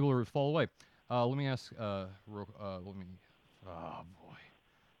people who fall away. Let me ask,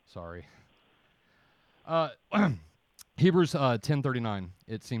 sorry. Hebrews 10:39,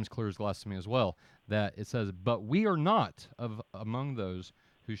 it seems clear as glass to me as well, that it says, but we are not among those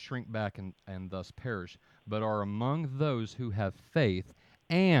who shrink back and thus perish, but are among those who have faith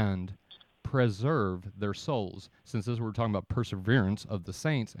and preserve their souls. Since this we're talking about perseverance of the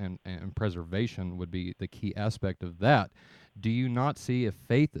saints, and preservation would be the key aspect of that, do you not see if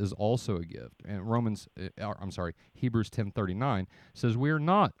faith is also a gift? And Hebrews 10:39 says we are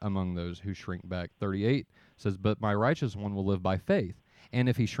not among those who shrink back. 38 says, but my righteous one will live by faith. And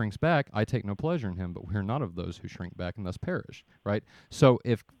if he shrinks back, I take no pleasure in him, but we are not of those who shrink back and thus perish. Right? So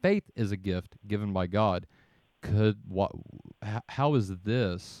if faith is a gift given by God, how is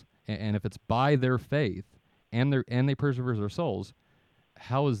this? And if it's by their faith and they persevere their souls,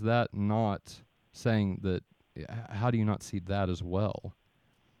 how is that not saying that? How do you not see that as well?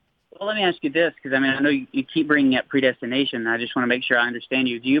 Well, let me ask you this, because I know you keep bringing up predestination. I just want to make sure I understand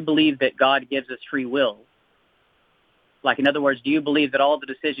you. Do you believe that God gives us free will? Like, in other words, do you believe that all the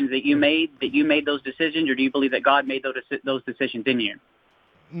decisions that you made those decisions, or do you believe that God made those decisions in you?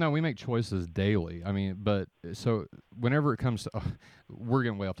 No, we make choices daily. But so whenever it comes to, we're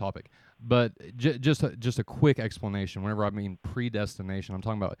getting way off topic. But just a quick explanation. Whenever I mean predestination, I'm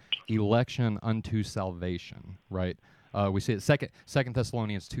talking about election unto salvation, right? We see it. Second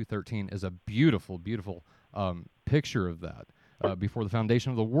Thessalonians 2:13 is a beautiful, beautiful picture of that. Before the foundation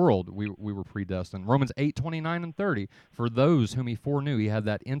of the world, we were predestined. Romans 8:29 and 30. For those whom he foreknew, he had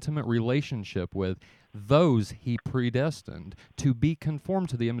that intimate relationship with. Those he predestined to be conformed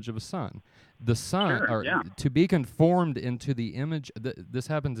to the image of a son. The son, to be conformed into the image. This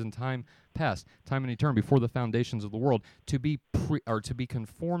happens in time past, time and eternity, before the foundations of the world. To be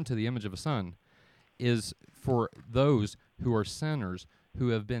conformed to the image of a son is for those who are sinners, who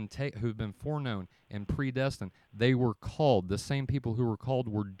have been foreknown and predestined. They were called. The same people who were called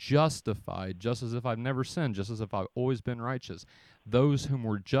were justified, just as if I've never sinned, just as if I've always been righteous. Those whom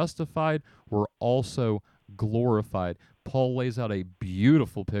were justified were also glorified. Paul lays out a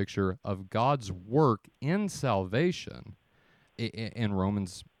beautiful picture of God's work in salvation in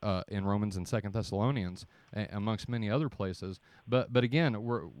Romans and 2 Thessalonians, amongst many other places. But again,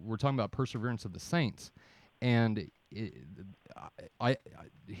 we're talking about perseverance of the saints, and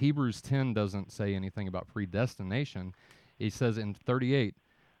Hebrews 10 doesn't say anything about predestination. He says in 38,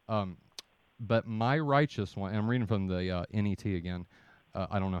 but my righteous one, and I'm reading from the NET again.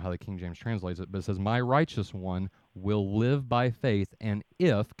 I don't know how the King James translates it, but it says, my righteous one will live by faith, and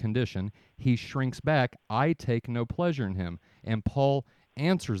if, condition, he shrinks back, I take no pleasure in him. And Paul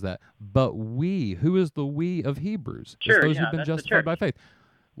answers that. But we, who is the we of Hebrews? Sure, it's those who've been justified by faith.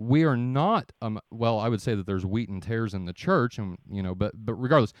 We are not, well, I would say that there's wheat and tares in the church, and but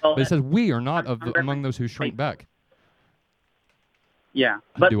regardless, but it says we are not among those who shrink back. Yeah,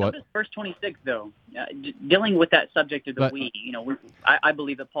 but notice verse 26, though, dealing with that subject of the we, I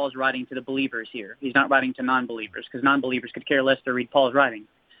believe that Paul's writing to the believers here. He's not writing to non-believers, because non-believers could care less to read Paul's writing.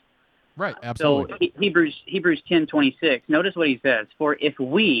 Right, absolutely. So Hebrews 10:26, notice what he says. For if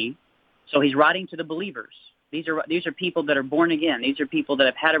we, so he's writing to the believers. These are people that are born again. These are people that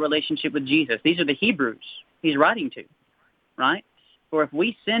have had a relationship with Jesus. These are the Hebrews he's writing to, right? For if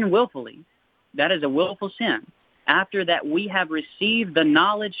we sin willfully, that is a willful sin. After that we have received the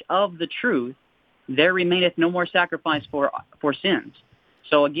knowledge of the truth, there remaineth no more sacrifice for sins.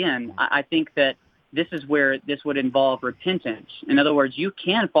 So again, I think that this is where this would involve repentance. In other words, you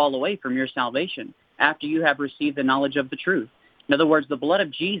can fall away from your salvation after you have received the knowledge of the truth. In other words, the blood of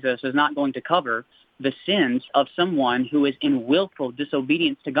Jesus is not going to cover the sins of someone who is in willful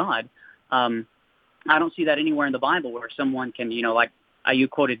disobedience to God. I don't see that anywhere in the Bible where someone can, like you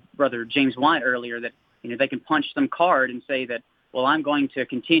quoted Brother James White earlier, that they can punch some card and say that, well, I'm going to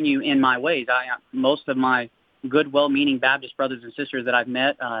continue in my ways. Most of my good, well-meaning Baptist brothers and sisters that I've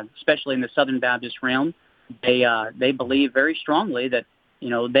met, especially in the Southern Baptist realm, they believe very strongly that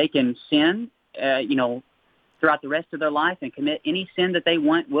they can sin, throughout the rest of their life and commit any sin that they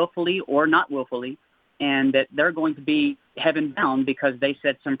want, willfully or not willfully, and that they're going to be heaven-bound because they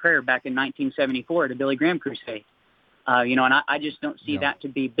said some prayer back in 1974 at a Billy Graham crusade. And I just don't see that to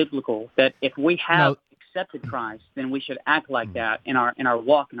be biblical. That if we have accepted Christ, then we should act like that in our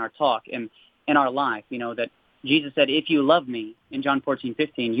walk, in our talk, and in our life. That Jesus said, "If you love me," in John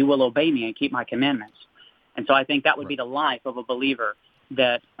 14:15, you will obey me and keep my commandments. And so I think that would be the life of a believer.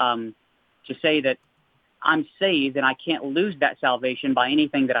 That to say that I'm saved and I can't lose that salvation by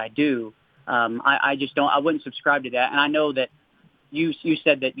anything that I do, I just don't. I wouldn't subscribe to that. And I know that you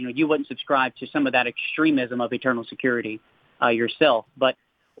said that you wouldn't subscribe to some of that extremism of eternal security yourself. But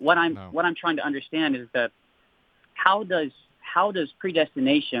what I'm trying to understand is that how does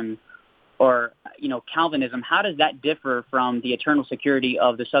predestination or Calvinism, how does that differ from the eternal security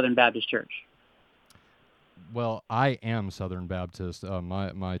of the Southern Baptist Church? Well, I am Southern Baptist.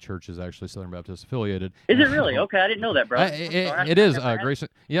 My church is actually Southern Baptist affiliated. Is it really? Okay, I didn't know that, bro. It is, Grayson.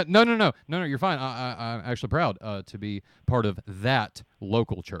 Yeah, no, you're fine. I'm actually proud to be part of that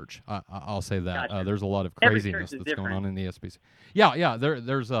local church. I'll say that. Gotcha. There's a lot of craziness that's going on in the SBC. Yeah.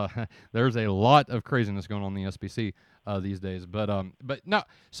 There's a lot of craziness going on in the SBC these days. But no.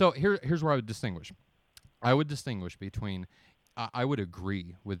 So here's where I would distinguish. I would distinguish between. I would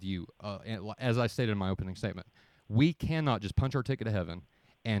agree with you, as I stated in my opening statement. We cannot just punch our ticket to heaven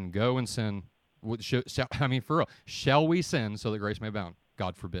and go and sin. For real, shall we sin so that grace may abound?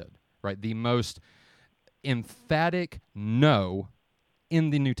 God forbid, right? The most emphatic no in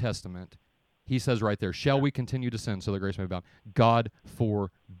the New Testament, he says right there, shall we continue to sin so that grace may abound? God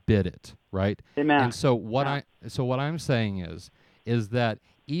forbid it, right? Amen. And so what I'm saying is that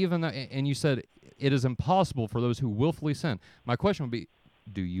even though, and you said it is impossible for those who willfully sin. My question would be,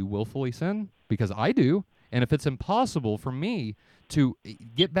 do you willfully sin? Because I do. And if it's impossible for me to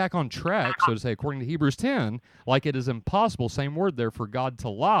get back on track, so to say, according to Hebrews 10, like it is impossible, same word there, for God to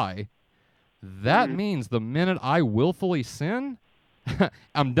lie, that means the minute I willfully sin,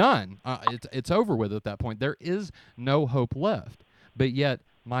 I'm done. It's over with at that point. There is no hope left. But yet,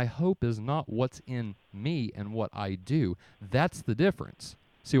 my hope is not what's in me and what I do. That's the difference.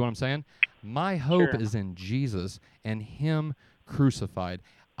 See what I'm saying? My hope is in Jesus and Him crucified.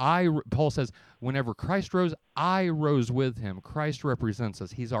 Paul says, whenever Christ rose, I rose with Him. Christ represents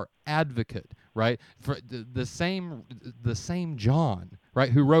us. He's our advocate, right? For the same John,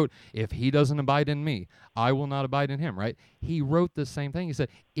 right, who wrote, if He doesn't abide in me, I will not abide in Him, right? He wrote the same thing. He said,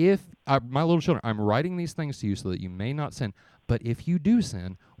 my little children, I'm writing these things to you so that you may not sin. But if you do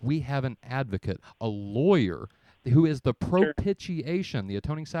sin, we have an advocate, a lawyer, who is the propitiation, the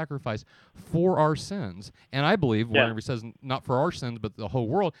atoning sacrifice for our sins. And I believe, whenever he says not for our sins, but the whole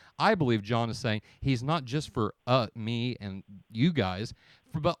world, I believe John is saying He's not just for me and you guys,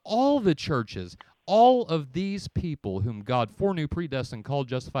 but all the churches, all of these people whom God foreknew, predestined, called,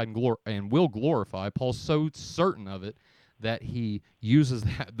 justified, and will glorify. Paul's so certain of it that he uses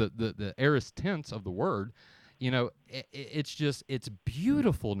the aorist tense of the word. It's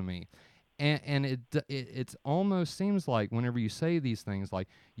beautiful to me. And it almost seems like whenever you say these things, like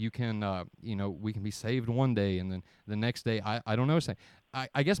you can, we can be saved one day, and then the next day, I don't know.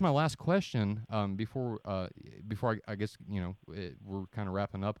 I guess my last question, before I guess we're kind of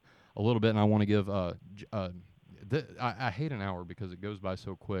wrapping up a little bit, and I want to give I hate an hour because it goes by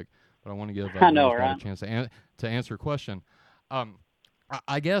so quick, but I want to give a chance to answer a question.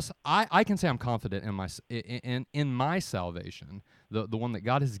 I guess I can say I'm confident in my salvation, the one that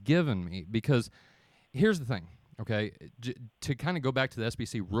God has given me, because here's the thing, okay? To kind of go back to the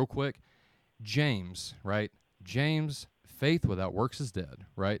SBC real quick, James, right? James, faith without works is dead,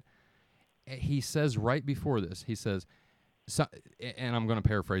 right? He says right before this, he says, and I'm going to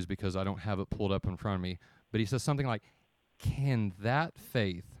paraphrase because I don't have it pulled up in front of me, but he says something like, can that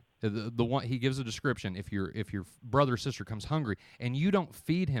faith, the one, he gives a description, if your brother or sister comes hungry and you don't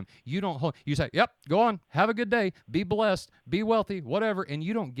feed him, you say, yep, go on, have a good day, be blessed, be wealthy, whatever, and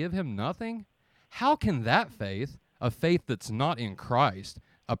you don't give him nothing, how can that faith, a faith that's not in Christ,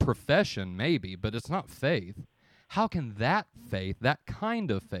 a profession maybe, but it's not faith, how can that faith, that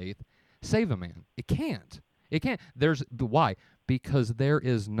kind of faith, save a man? It can't. It can't. Why? Because there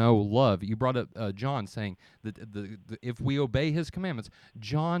is no love. You brought up John saying that if we obey his commandments,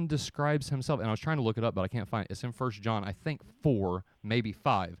 John describes himself, and I was trying to look it up, but I can't find it. It's in 1 John, I think 4, maybe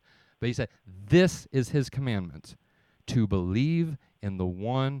 5. But he said, this is his commandment, to believe in the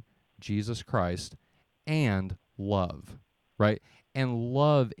one Jesus Christ and love, right? And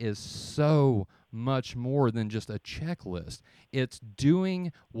love is so much more than just a checklist. It's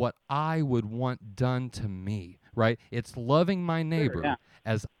doing what I would want done to me, right? It's loving my neighbor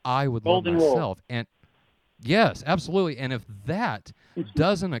as I would love myself. And yes, absolutely. And if that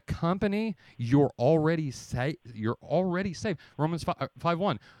doesn't accompany, you're already saved. Romans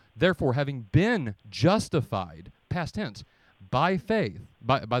 5:1. Therefore, having been justified, past tense, by faith,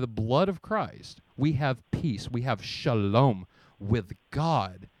 by the blood of Christ, we have peace. We have shalom with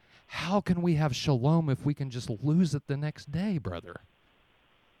God. How can we have shalom if we can just lose it the next day, brother?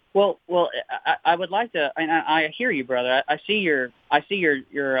 Well, I would like to, and I hear you, brother. I see your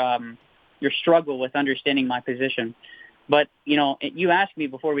struggle with understanding my position. But you asked me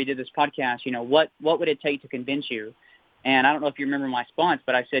before we did this podcast, what would it take to convince you? And I don't know if you remember my response,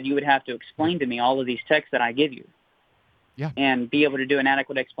 but I said you would have to explain to me all of these texts that I give you, and be able to do an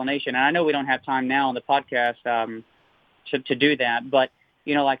adequate explanation. And I know we don't have time now on the podcast to do that, but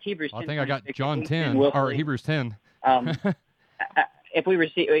like Hebrews 10. I think I got John 10 or Hebrews 10. If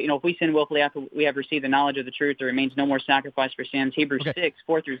we sin willfully after we have received the knowledge of the truth, there remains no more sacrifice for sins. Hebrews 6,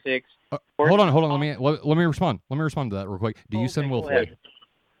 4-6. Hold on. Let me respond. Let me respond to that real quick. Do you sin willfully?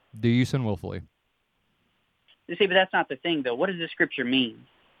 Do you sin willfully? You see, but that's not the thing, though. What does the scripture mean?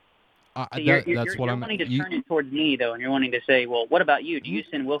 You're wanting to turn it towards me, though, and you're wanting to say, well, what about you? Do you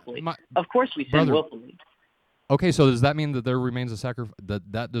sin willfully? Of course we sin willfully. Okay, so does that mean that there remains a sacrifice,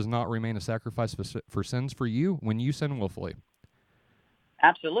 that does not remain a sacrifice for sins for you when you sin willfully?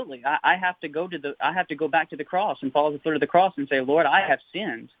 Absolutely. I have to go back to the cross and follow the foot of the cross and say, Lord, I have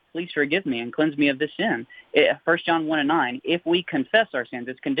sinned. Please forgive me and cleanse me of this sin. 1 John 1:9. If we confess our sins,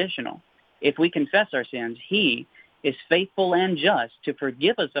 it's conditional. If we confess our sins, He is faithful and just to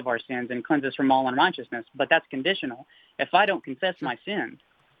forgive us of our sins and cleanse us from all unrighteousness. But that's conditional. If I don't confess my sin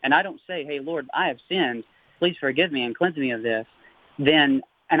and I don't say, hey, Lord, I have sinned, please forgive me and cleanse me of this, and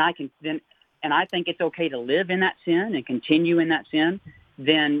I think it's okay to live in that sin and continue in that sin,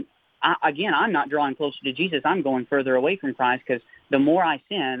 then I'm not drawing closer to Jesus. I'm going further away from Christ, because the more I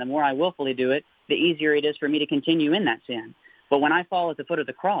sin, the more I willfully do it, the easier it is for me to continue in that sin. But when I fall at the foot of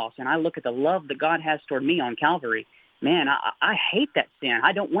the cross and I look at the love that God has toward me on Calvary, man, I hate that sin.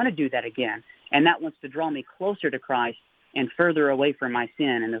 I don't want to do that again. And that wants to draw me closer to Christ and further away from my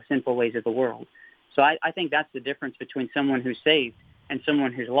sin and the sinful ways of the world. So I think that's the difference between someone who's saved and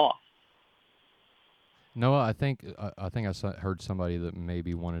someone who's lost. Noah, I think heard somebody that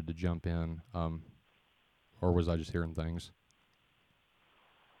maybe wanted to jump in, or was I just hearing things?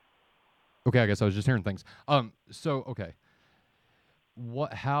 Okay, I guess I was just hearing things. Okay.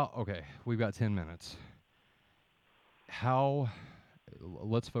 Okay, we've got 10 minutes.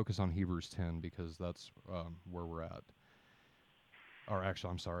 Let's focus on Hebrews 10, because that's where we're at. Or actually,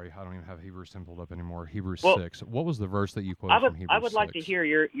 I'm sorry, I don't even have Hebrews 10 pulled up anymore. Hebrews 6. What was the verse that you quoted from Hebrews 6? I would like to hear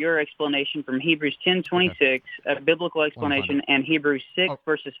your explanation from Hebrews 10:26, a biblical explanation, and Hebrews 6,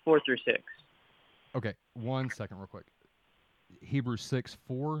 verses 4 through 6. Okay, 1 second real quick. Hebrews 6,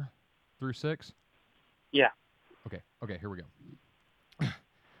 4 through 6? Yeah. Okay, here we go.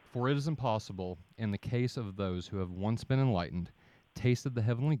 For it is impossible, in the case of those who have once been enlightened, tasted the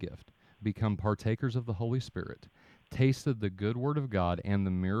heavenly gift, become partakers of the Holy Spirit, tasted the good word of God and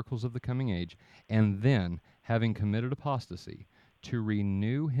the miracles of the coming age, and then, having committed apostasy, to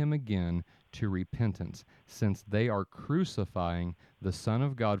renew him again to repentance, since they are crucifying the Son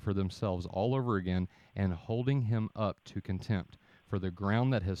of God for themselves all over again, and holding him up to contempt. For the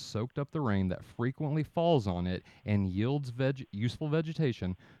ground that has soaked up the rain that frequently falls on it and yields useful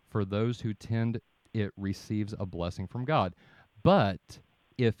vegetation, for those who tend it receives a blessing from God. But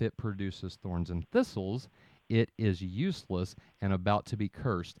if it produces thorns and thistles, it is useless and about to be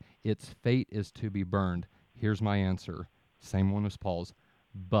cursed. Its fate is to be burned. Here's my answer. Same one as Paul's.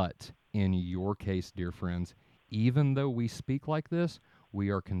 But in your case, dear friends, even though we speak like this, we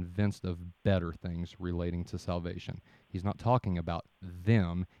are convinced of better things relating to salvation. He's not talking about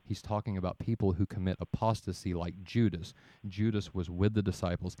them. He's talking about people who commit apostasy like Judas. Judas was with the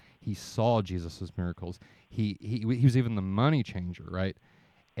disciples. He saw Jesus' miracles. He was even the money changer, right?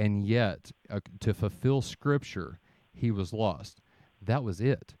 And yet, to fulfill Scripture, he was lost. That was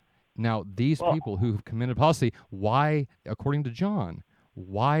it. Now, these people who have committed apostasy, why, according to John,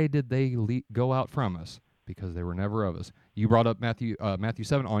 why did they go out from us? Because they were never of us. You brought up Matthew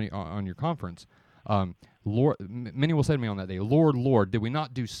 7 on your conference. Lord, many will say to me on that day, Lord, Lord, did we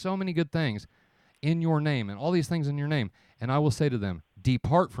not do so many good things in your name and all these things in your name? And I will say to them,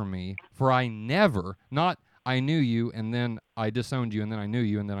 depart from me, for I never, not I knew you, and then I disowned you, and then I knew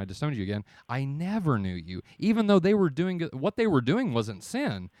you, and then I disowned you again. I never knew you. Even though they were doing what they were doing wasn't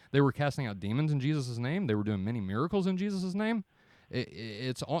sin. They were casting out demons in Jesus' name. They were doing many miracles in Jesus' name.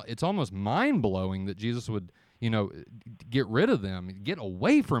 It's almost mind-blowing that Jesus would, get rid of them, get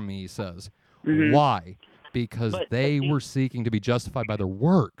away from me, he says. Mm-hmm. Why? Because they were seeking to be justified by their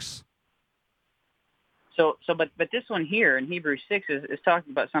works. But this one here in Hebrews 6 is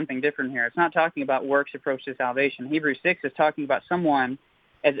talking about something different here. It's not talking about works approach to salvation. Hebrews 6 is talking about someone,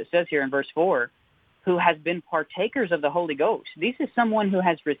 as it says here in verse 4, who has been partakers of the Holy Ghost. This is someone who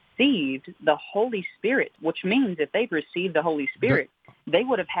has received the Holy Spirit, which means if they've received the Holy Spirit, they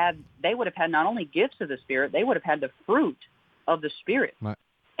would have had not only gifts of the Spirit, they would have had the fruit of the Spirit,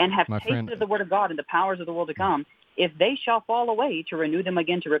 and have tasted the Word of God and the powers of the world to come. If they shall fall away, to renew them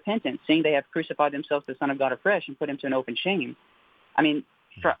again to repentance, seeing they have crucified themselves to the Son of God afresh and put him to an open shame. I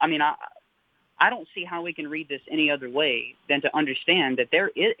don't see how we can read this any other way than to understand that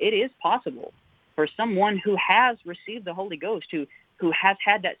it is possible for someone who has received the Holy Ghost, who has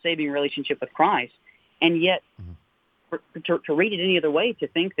had that saving relationship with Christ, and yet to read it any other way, to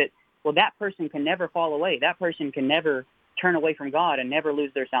think that, well, that person can never fall away, that person can never turn away from God and never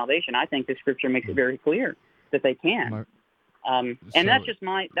lose their salvation. I think the Scripture makes it very clear that they can. And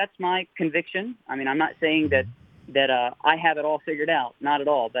that's my conviction. I mean, I'm not saying that I have it all figured out, not at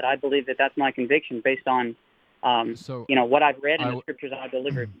all, but I believe that that's my conviction based on what I've read and the Scriptures I've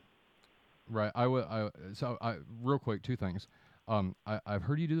delivered. Right. Real quick, two things. I've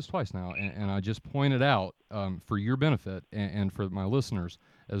heard you do this twice now, and I just pointed out for your benefit and for my listeners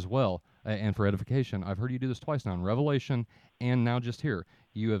as well, and for edification. I've heard you do this twice now in Revelation and now just here.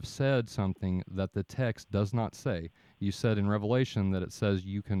 You have said something that the text does not say. You said in Revelation that it says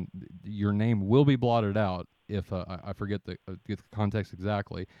your name will be blotted out if I forget the context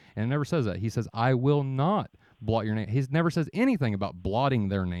exactly, and it never says that. He says, "I will not blot your name. He never says anything about blotting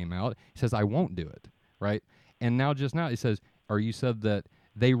their name out. He says, I won't do it, right? And now he says, or you said that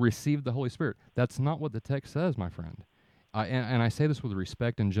they received the Holy Spirit. That's not what the text says, my friend. And I say this with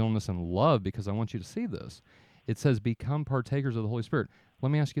respect and gentleness and love because I want you to see this. It says, become partakers of the Holy Spirit.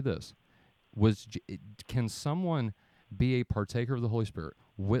 Let me ask you this. Can someone be a partaker of the Holy Spirit,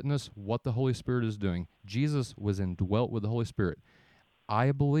 witness what the Holy Spirit is doing? Jesus was indwelt with the Holy Spirit.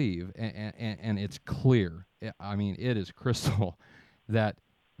 I believe, and it's clear, I mean, it is crystal, that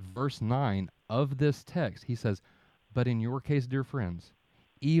verse 9 of this text, he says, but in your case, dear friends,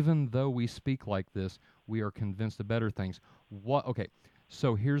 even though we speak like this, we are convinced of better things. Okay,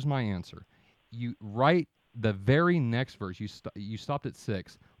 so here's my answer. You write the very next verse, you stopped at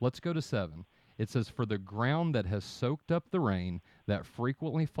 6. Let's go to 7. It says, for the ground that has soaked up the rain that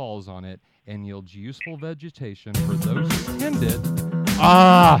frequently falls on it and yields useful vegetation for those who tend it.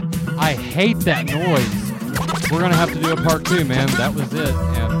 I hate that noise. We're going to have to do a part 2, man. That was it.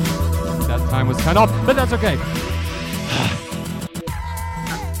 And that time was cut off, but that's okay.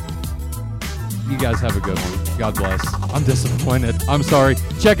 You guys have a good one. God bless. I'm disappointed. I'm sorry.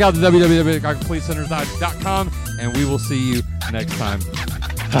 Check out the www.completesinners.com, and we will see you next time.